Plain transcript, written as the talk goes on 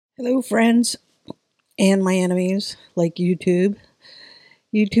Hello, friends and my enemies like YouTube.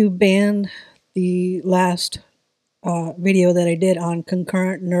 YouTube banned the last video that I did on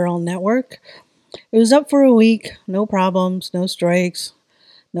concurrent neural network. It was up for a week, no problems, no strikes,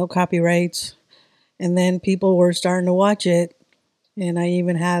 no copyrights. And then people were starting to watch it, and I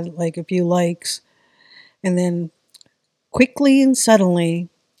even had like a few likes. And then quickly and suddenly,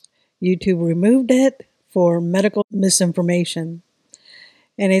 YouTube removed it for medical misinformation.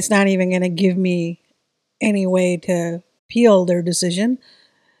 And it's not even going to give me any way to appeal their decision.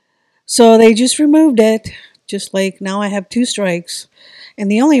 So they just removed it. Just like now I have 2 strikes.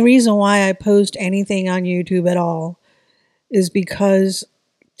 And the only reason why I post anything on YouTube at all is because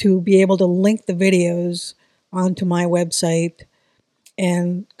to be able to link the videos onto my website.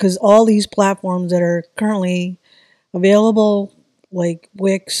 And because all these platforms that are currently available, like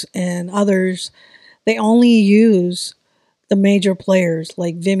Wix and others, they only use the major players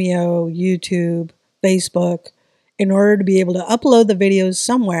like Vimeo, YouTube, Facebook, in order to be able to upload the videos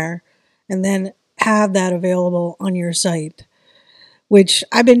somewhere and then have that available on your site. Which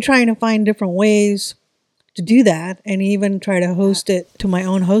I've been trying to find different ways to do that and even try to host it to my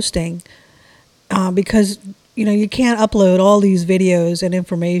own hosting because you can't upload all these videos and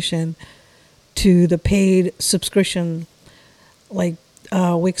information to the paid subscription like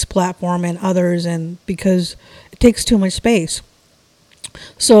Wix platform and others, and because it takes too much space.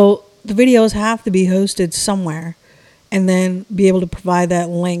 So the videos have to be hosted somewhere and then be able to provide that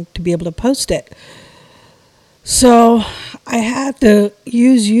link to be able to post it. So I had to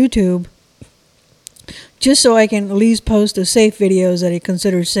use YouTube just so I can at least post the safe videos that I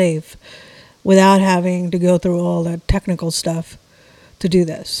consider safe without having to go through all the technical stuff to do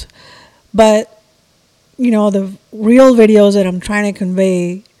this. But, the real videos that I'm trying to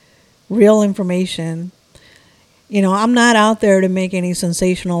convey, real information, I'm not out there to make any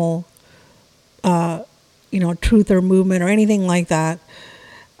sensational, truth or movement or anything like that.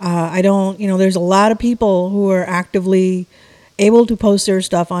 I don't, there's a lot of people who are actively able to post their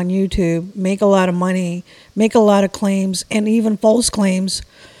stuff on YouTube, make a lot of money, make a lot of claims, and even false claims,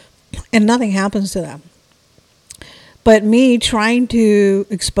 and nothing happens to them. But me trying to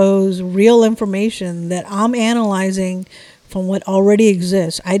expose real information that I'm analyzing from what already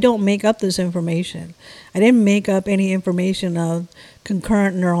exists. I don't make up this information. I didn't make up any information of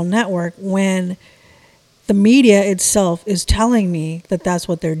concurrent neural network when the media itself is telling me that that's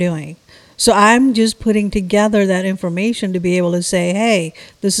what they're doing. So I'm just putting together that information to be able to say, hey,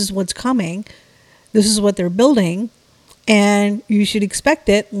 this is what's coming. This is what they're building. And you should expect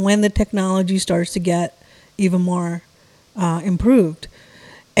it when the technology starts to get even more improved.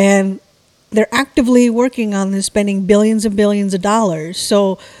 And they're actively working on this, spending billions and billions of dollars.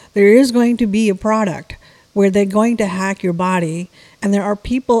 So there is going to be a product where they're going to hack your body. And there are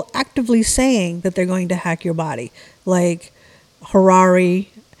people actively saying that they're going to hack your body, like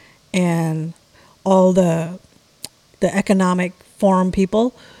Harari and all the economic forum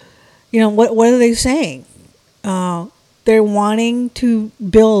people. What are they saying? They're wanting to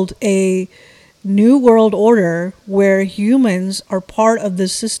build a new world order where humans are part of the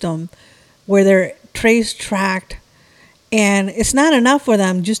system, where they're traced, tracked, and it's not enough for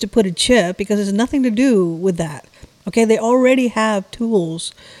them just to put a chip because it's nothing to do with that. Okay, they already have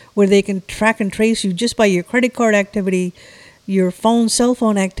tools where they can track and trace you just by your credit card activity, your cell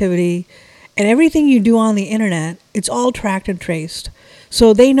phone activity, and everything you do on the internet. It's all tracked and traced.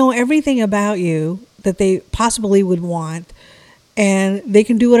 So they know everything about you that they possibly would want, and they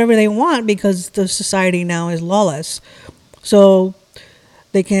can do whatever they want because the society now is lawless. So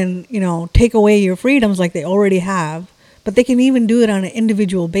they can, take away your freedoms like they already have, but they can even do it on an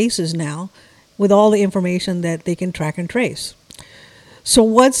individual basis now with all the information that they can track and trace. So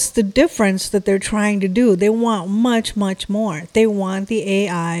what's the difference that they're trying to do? They want much, much more. They want the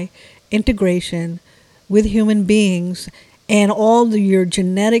AI integration with human beings and all your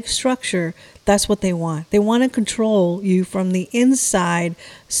genetic structure. That's what they want. They want to control you from the inside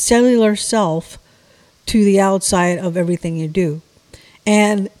cellular self to the outside of everything you do.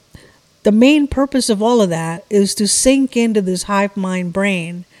 And the main purpose of all of that is to sink into this hive mind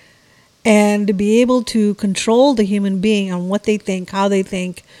brain and to be able to control the human being on what they think, how they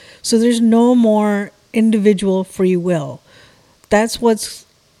think. So there's no more individual free will. That's what's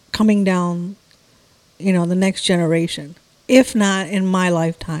coming down, the next generation, if not in my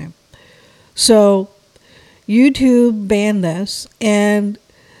lifetime. So YouTube banned this, and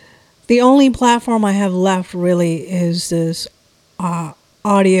the only platform I have left really is this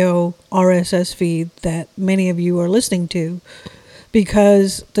audio RSS feed that many of you are listening to,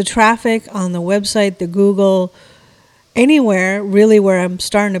 because the traffic on the website, the Google, anywhere really where I'm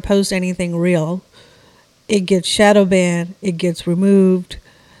starting to post anything real, it gets shadow banned, it gets removed,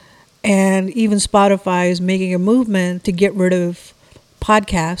 and even Spotify is making a movement to get rid of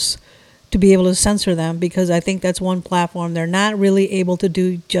podcasts to be able to censor them, because I think that's one platform they're not really able to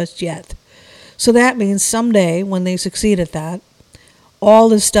do just yet. So that means someday when they succeed at that, all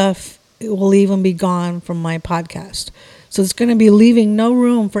the stuff will even be gone from my podcast. So it's going to be leaving no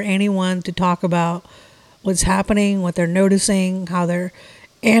room for anyone to talk about what's happening, what they're noticing, how they're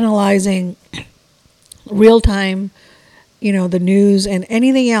analyzing real time, the news and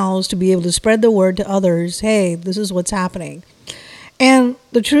anything else, to be able to spread the word to others. Hey, this is what's happening. And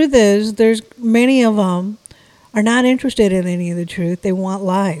the truth is, there's many of them are not interested in any of the truth. They want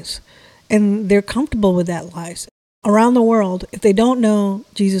lies. And they're comfortable with that lies. Around the world, if they don't know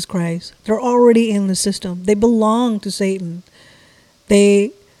Jesus Christ, they're already in the system. They belong to Satan.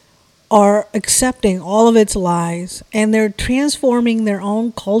 They are accepting all of its lies, and they're transforming their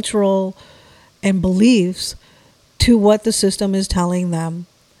own cultural and beliefs to what the system is telling them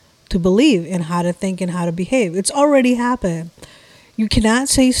to believe and how to think and how to behave. It's already happened. You cannot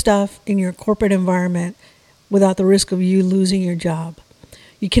say stuff in your corporate environment without the risk of you losing your job.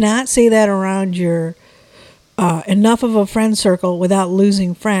 You cannot say that around your enough of a friend circle without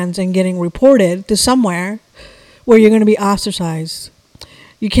losing friends and getting reported to somewhere where you're going to be ostracized.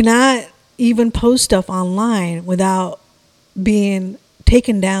 You cannot even post stuff online without being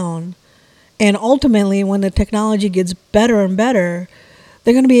taken down. And ultimately, when the technology gets better and better,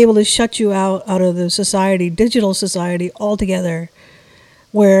 they're going to be able to shut you out of the society, digital society altogether,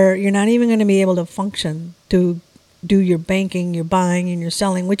 where you're not even going to be able to function to do your banking, your buying, and your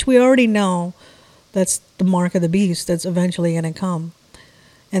selling, which we already know that's the mark of the beast that's eventually going to come.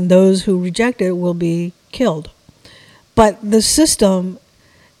 And those who reject it will be killed. But the system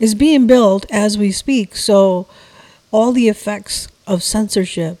is being built as we speak. So all the effects of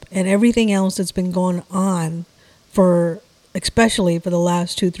censorship and everything else that's been going on especially for the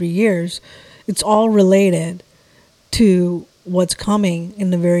last 2-3 years, it's all related to what's coming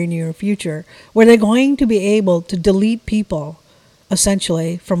in the very near future, where they're going to be able to delete people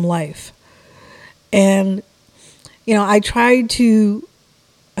essentially from life. And,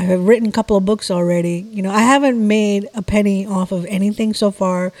 I have written a couple of books already. I haven't made a penny off of anything so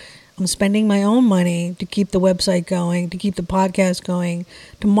far. I'm spending my own money to keep the website going, to keep the podcast going,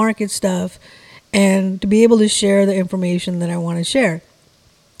 to market stuff, and to be able to share the information that I want to share.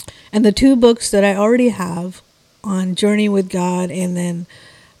 And the 2 books that I already have on Journey with God and then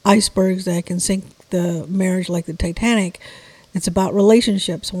Icebergs That Can Sink the Marriage Like the Titanic, it's about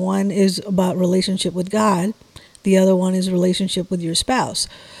relationships. One is about relationship with God. The other one is relationship with your spouse.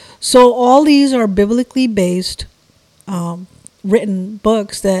 So all these are biblically based, written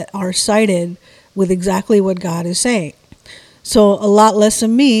books that are cited with exactly what God is saying. So a lot less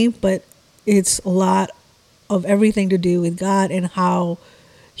than me, but it's a lot of everything to do with God and how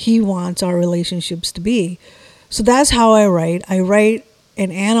He wants our relationships to be. So that's how I write. I write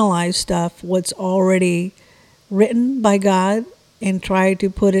and analyze stuff, what's already written by God, and try to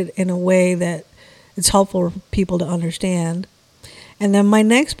put it in a way that it's helpful for people to understand. And then my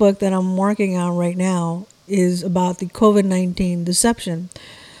next book that I'm working on right now is about the COVID-19 deception.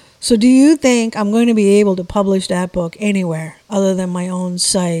 So do you think I'm going to be able to publish that book anywhere other than my own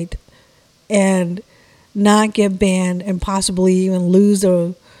site and not get banned and possibly even lose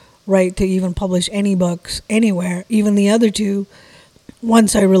the right to even publish any books anywhere, even the other 2,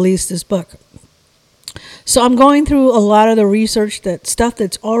 once I release this book? So I'm going through a lot of the research, stuff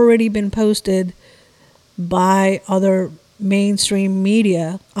that's already been posted by other mainstream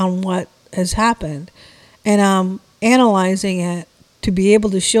media on what has happened. And I'm analyzing it to be able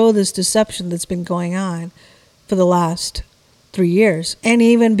to show this deception that's been going on for the last 3 years. And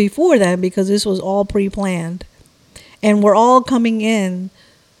even before that, because this was all pre-planned. And we're all coming in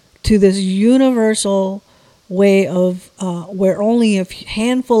to this universal way of where only a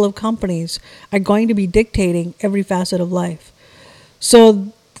handful of companies are going to be dictating every facet of life.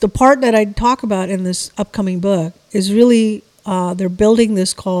 So the part that I talk about in this upcoming book is really, they're building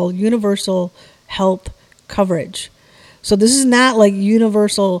this called universal health coverage. So this is not like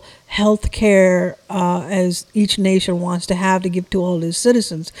universal health care as each nation wants to have to give to all its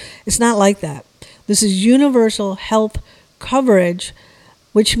citizens. It's not like that. This is universal health coverage,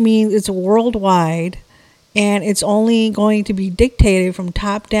 which means it's worldwide, and it's only going to be dictated from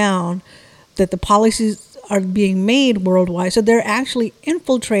top down, that the policies are being made worldwide. So they're actually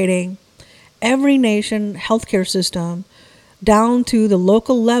infiltrating every nation healthcare system down to the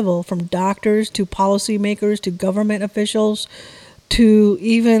local level, from doctors to policymakers to government officials to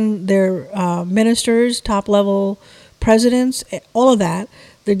even their ministers, top level presidents, all of that.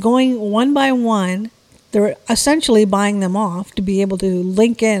 They're going one by one. They're essentially buying them off to be able to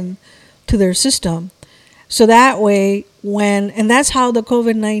link in to their system. So that way, and that's how the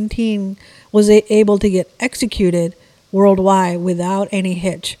COVID-19 was able to get executed worldwide without any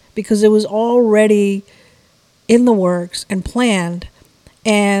hitch, because it was already in the works and planned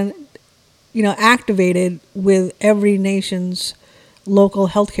and, activated with every nation's local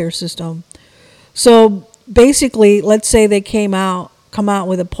healthcare system. So basically, let's say they come out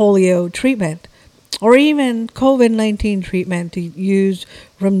with a polio treatment or even COVID-19 treatment to use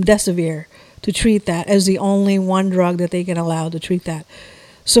remdesivir to treat that as the only one drug that they can allow to treat that.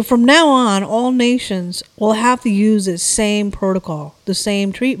 So from now on, all nations will have to use the same protocol, the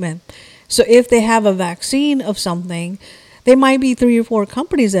same treatment. So if they have a vaccine of something, there might be 3 or 4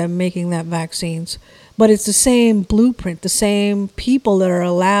 companies that are making that vaccines, but it's the same blueprint, the same people that are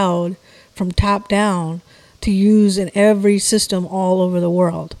allowed from top down to use in every system all over the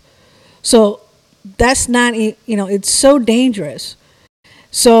world. So that's not, it's so dangerous.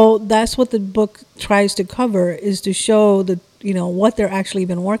 So that's what the book tries to cover, is to show what they're actually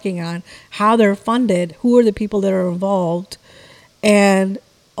been working on, how they're funded, who are the people that are involved, and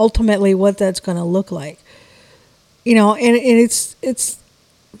ultimately what that's going to look like. And it's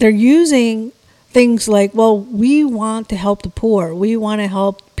they're using things like, well, we want to help the poor. We want to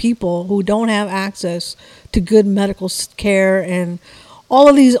help people who don't have access to good medical care and all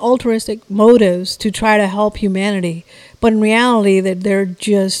of these altruistic motives to try to help humanity. But in reality, that they're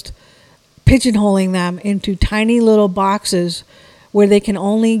just pigeonholing them into tiny little boxes where they can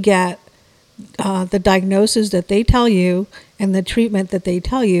only get the diagnosis that they tell you and the treatment that they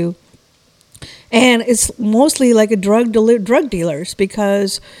tell you. And it's mostly like a drug dealers,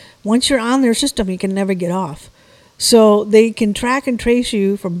 because once you're on their system, you can never get off. So they can track and trace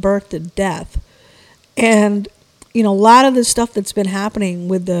you from birth to death. And, a lot of the stuff that's been happening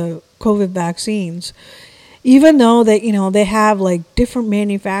with the COVID vaccines, even though they have like different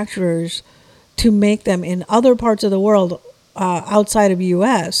manufacturers to make them in other parts of the world outside of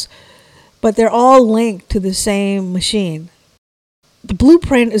US, but they're all linked to the same machine. The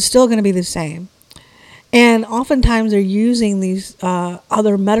blueprint is still going to be the same. And oftentimes they're using these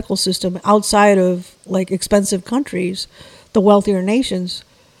other medical systems outside of like expensive countries, the wealthier nations,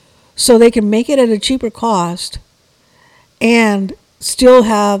 so they can make it at a cheaper cost and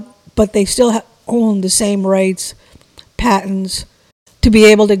but they still own the same rights, patents, to be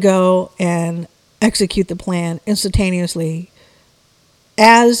able to go and execute the plan instantaneously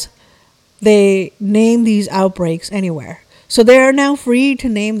as they name these outbreaks anywhere. So they are now free to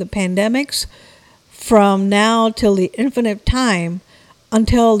name the pandemics from now till the infinite time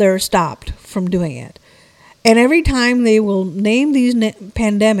until they're stopped from doing it. And every time they will name these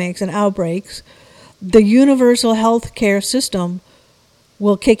pandemics and outbreaks, the universal health care system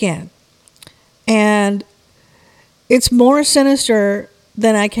will kick in. And it's more sinister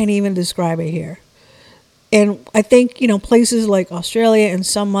than I can even describe it here. And I think, places like Australia and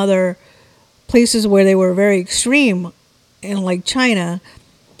some other places where they were very extreme, and like China,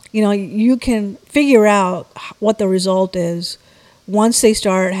 you can figure out what the result is once they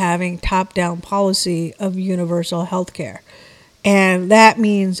start having top-down policy of universal health care. And that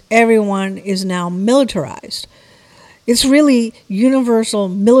means everyone is now militarized. It's really universal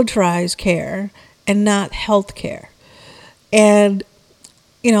militarized care and not health care. And,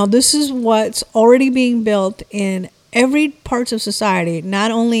 this is what's already being built in every parts of society,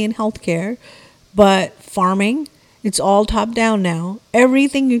 not only in healthcare, but farming. It's all top down now.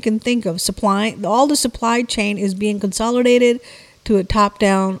 Everything you can think of, all the supply chain is being consolidated to a top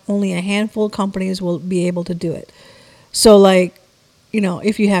down. Only a handful of companies will be able to do it. So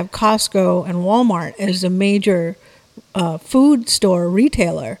if you have Costco and Walmart as a major food store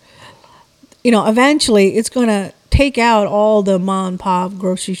retailer, eventually it's going to take out all the mom and pop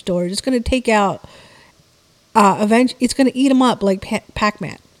grocery stores. It's going to take out, it's going to eat them up like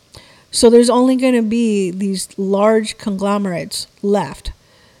Pac-Man. So there's only going to be these large conglomerates left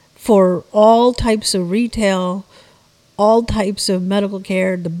for all types of retail, all types of medical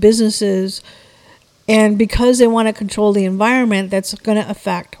care, the businesses. And because they want to control the environment, that's going to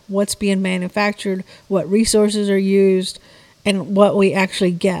affect what's being manufactured, what resources are used, and what we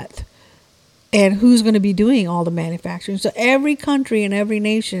actually get, and who's going to be doing all the manufacturing. So every country and every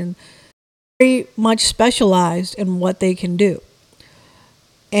nation very much specialized in what they can do.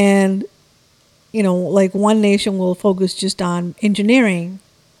 And, like one nation will focus just on engineering,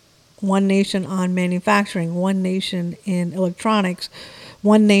 one nation on manufacturing, one nation in electronics,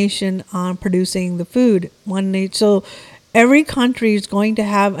 one nation on producing the food, so every country is going to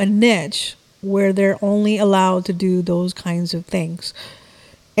have a niche where they're only allowed to do those kinds of things.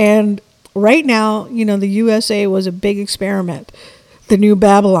 And right now, the USA was a big experiment, the new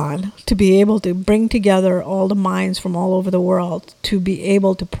Babylon, to be able to bring together all the minds from all over the world to be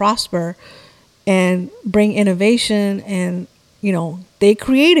able to prosper and bring innovation. And, they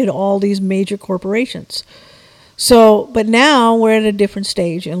created all these major corporations. So, but now we're at a different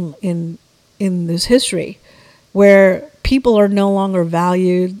stage in this history where people are no longer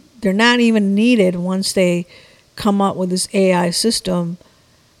valued. They're not even needed once they come up with this AI system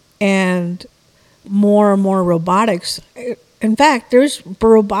and more and more robotics. In fact, there's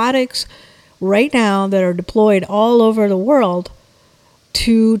robotics right now that are deployed all over the world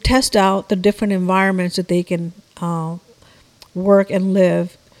to test out the different environments that they can work and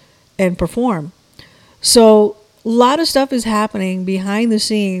live and perform. So a lot of stuff is happening behind the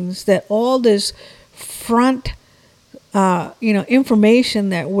scenes that all this front information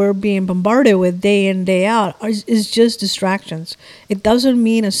that we're being bombarded with day in, day out is just distractions. It doesn't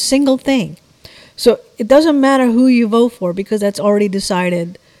mean a single thing. So it doesn't matter who you vote for because that's already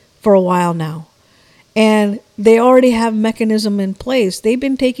decided for a while now. And they already have mechanism in place. They've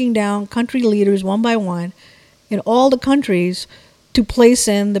been taking down country leaders one by one in all the countries to place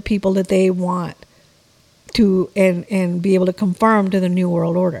in the people that they want to and be able to conform to the New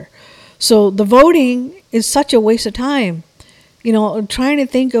World Order. So the voting is such a waste of time. Trying to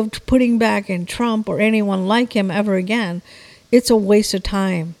think of putting back in Trump or anyone like him ever again, it's a waste of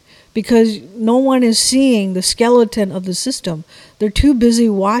time because no one is seeing the skeleton of the system. They're too busy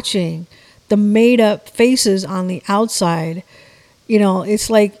watching the made-up faces on the outside. It's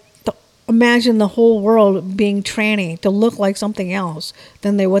like, imagine the whole world being tranny to look like something else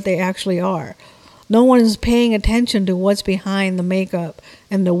than what they actually are. No one is paying attention to what's behind the makeup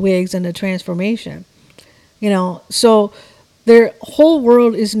and the wigs and the transformation. So their whole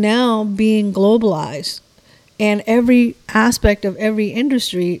world is now being globalized, and every aspect of every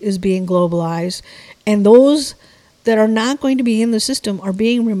industry is being globalized, and those that are not going to be in the system are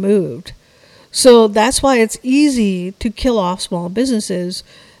being removed. So that's why it's easy to kill off small businesses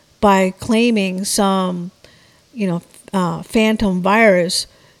by claiming some, phantom virus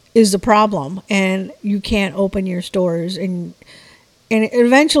is the problem and you can't open your stores. And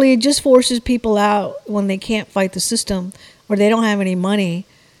eventually it just forces people out when they can't fight the system or they don't have any money.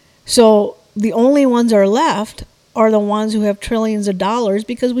 So the only ones that are left are the ones who have trillions of dollars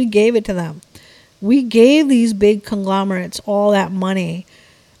because we gave it to them. We gave these big conglomerates all that money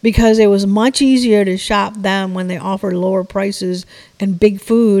because it was much easier to shop them when they offered lower prices and big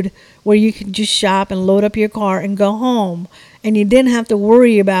food where you could just shop and load up your car and go home. And you didn't have to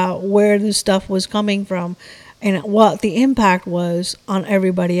worry about where the stuff was coming from and what the impact was on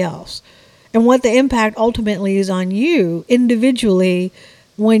everybody else. And what the impact ultimately is on you individually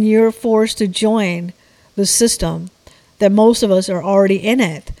when you're forced to join the system that most of us are already in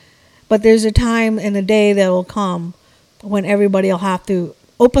it. But there's a time and a day that will come when everybody will have to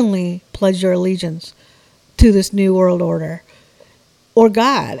openly pledge their allegiance to this new world order or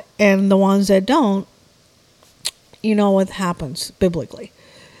God. And the ones that don't, you know what happens biblically.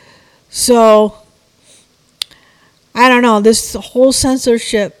 So, I don't know. This whole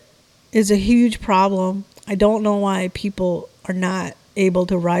censorship is a huge problem. I don't know why people are not able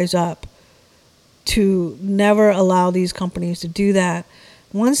to rise up to never allow these companies to do that.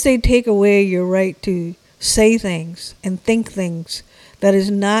 Once they take away your right to say things and think things that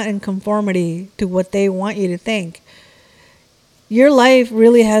is not in conformity to what they want you to think, your life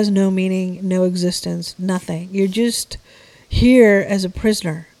really has no meaning, no existence, nothing. You're just here as a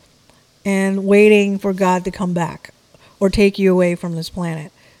prisoner and waiting for God to come back or take you away from this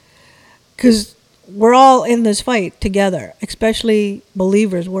planet. Because we're all in this fight together, especially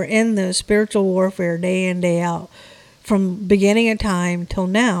believers. We're in the spiritual warfare day in, day out, from beginning of time till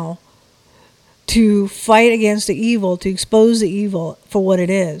now, to fight against the evil, to expose the evil for what it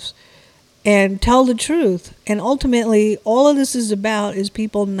is, and tell the truth. And ultimately, all of this is about is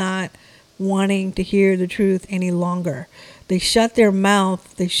people not wanting to hear the truth any longer. They shut their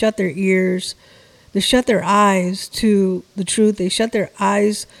mouth, they shut their ears, they shut their eyes to the truth. They shut their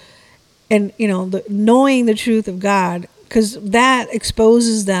eyes and, knowing the truth of God, because that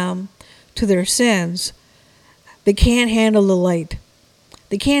exposes them to their sins. They can't handle the light.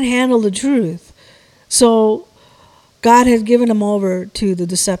 They can't handle the truth. So God has given them over to the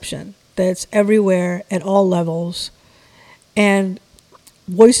deception that's everywhere at all levels. And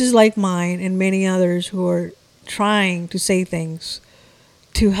voices like mine and many others who are trying to say things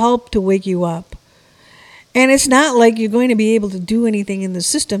to help to wake you up. And it's not like you're going to be able to do anything in the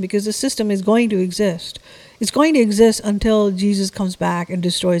system because the system is going to exist. It's going to exist until Jesus comes back and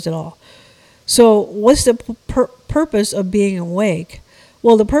destroys it all. So what's the purpose of being awake?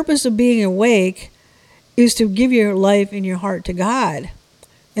 Well, the purpose of being awake is to give your life and your heart to God.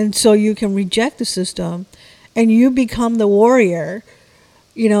 And so you can reject the system and you become the warrior,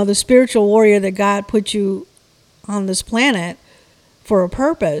 the spiritual warrior that God put you on this planet for a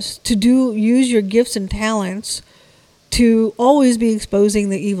purpose, to use your gifts and talents to always be exposing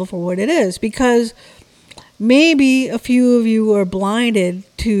the evil for what it is. Because maybe a few of you are blinded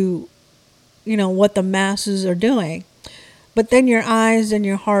to, what the masses are doing. But then your eyes and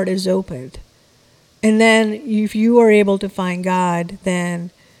your heart is opened. And then if you are able to find God,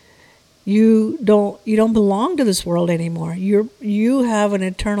 then you don't belong to this world anymore. You have an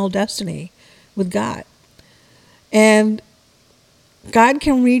eternal destiny with God. And God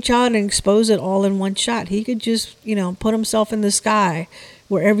can reach out and expose it all in one shot. He could just, put himself in the sky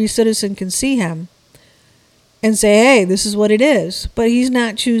where every citizen can see him and say, hey, this is what it is. But he's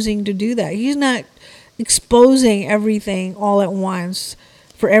not choosing to do that. He's not exposing everything all at once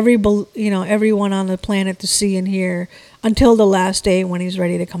for everyone on the planet to see and hear until the last day when he's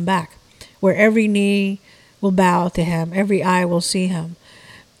ready to come back, where every knee will bow to him, every eye will see him.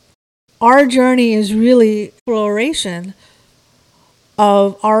 Our journey is really exploration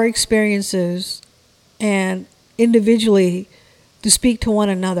of our experiences and individually to speak to one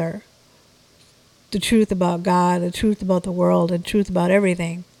another the truth about God, the truth about the world, and truth about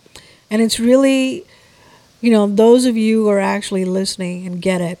everything. And it's really, those of you who are actually listening and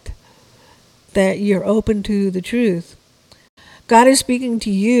get it, that you're open to the truth. God is speaking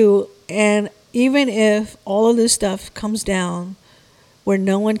to you, and even if all of this stuff comes down where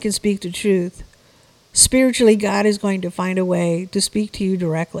no one can speak the truth, spiritually God is going to find a way to speak to you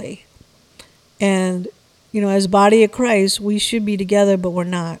directly. And, as body of Christ, we should be together, but we're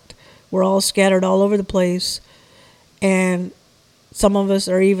not. We're all scattered all over the place, and some of us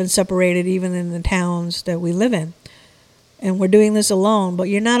are even separated even in the towns that we live in. And we're doing this alone, but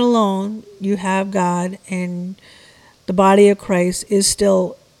you're not alone. You have God, and the body of Christ is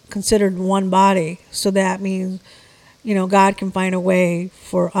still considered one body. So that means, God can find a way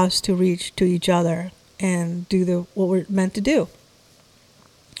for us to reach to each other and do what we're meant to do.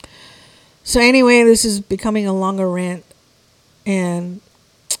 So anyway, this is becoming a longer rant, and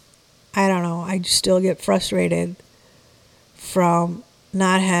I don't know, I still get frustrated from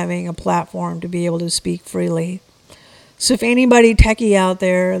not having a platform to be able to speak freely. So if anybody techie out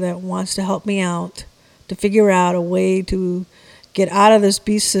there that wants to help me out to figure out a way to get out of this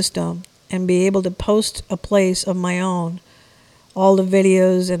beast system and be able to post a place of my own, all the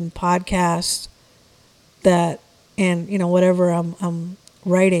videos and podcasts that, and whatever I'm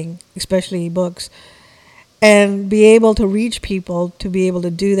writing, especially books, and be able to reach people, to be able to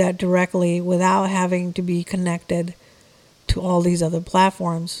do that directly without having to be connected to all these other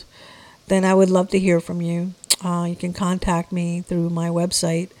platforms, then I would love to hear from you. You can contact me through my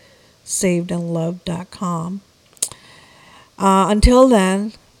website, savedandloved.com. Until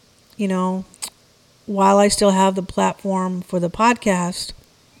then, while I still have the platform for the podcast,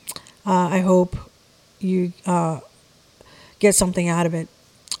 I hope you get something out of it.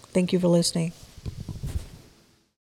 Thank you for listening.